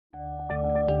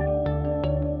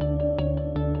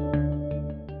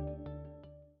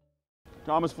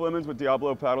Thomas Flemings with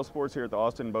Diablo Paddlesports here at the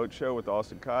Austin Boat Show with the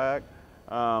Austin Kayak.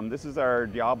 This is our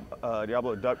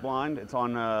Diablo Duck Blind. It's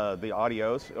on the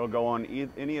Adios. It'll go on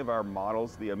any of our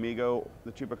models, the Amigo,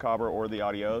 the Chupacabra, or the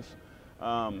Adios.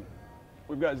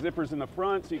 We've got zippers in the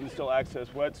front so you can still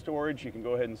access wet storage. You can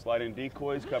go ahead and slide in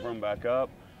decoys, cover them back up.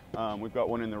 We've got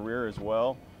one in the rear as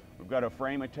well. We've got a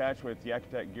frame attached with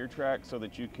Kayak gear track so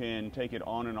that you can take it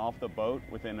on and off the boat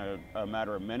within a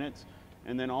matter of minutes.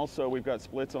 And then also we've got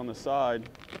splits on the side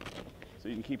so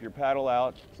you can keep your paddle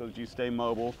out so that you stay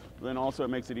mobile. But then also it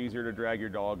makes it easier to drag your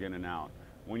dog in and out.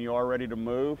 When you are ready to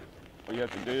move, all you have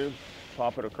to do,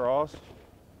 pop it across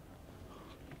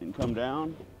and come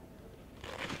down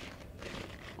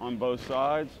on both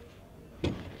sides.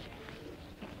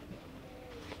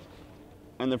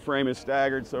 And the frame is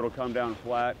staggered so it'll come down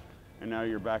flat, and now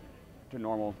you're back to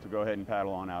normal to go ahead and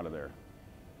paddle on out of there.